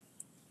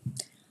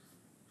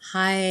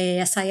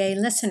Hi, SIA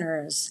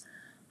listeners.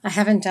 I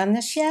haven't done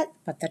this yet,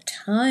 but the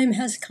time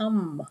has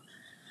come.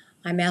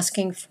 I'm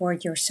asking for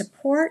your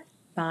support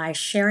by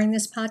sharing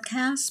this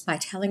podcast, by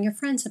telling your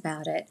friends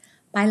about it,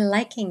 by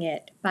liking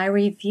it, by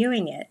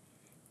reviewing it.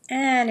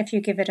 And if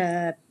you give it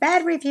a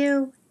bad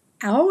review,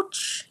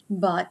 ouch,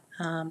 but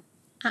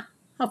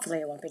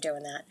hopefully I won't be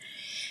doing that.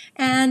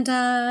 And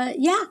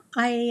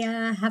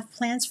I have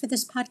plans for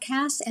this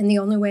podcast, and the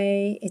only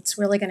way it's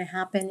really going to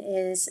happen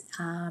is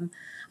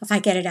if I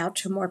get it out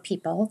to more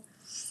people.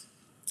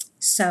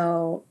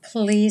 So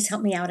please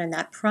help me out in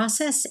that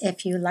process.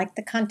 If you like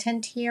the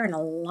content here, and a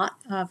lot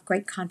of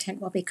great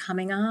content will be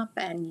coming up,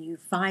 and you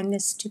find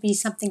this to be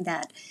something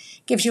that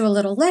gives you a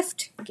little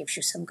lift, gives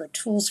you some good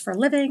tools for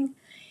living,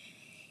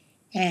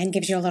 and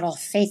gives you a little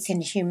faith in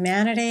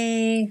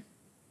humanity,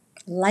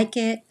 like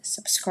it,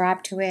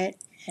 subscribe to it,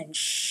 and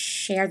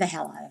share the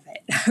hell out of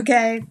it.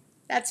 Okay?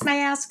 That's my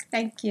ask.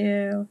 Thank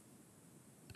you.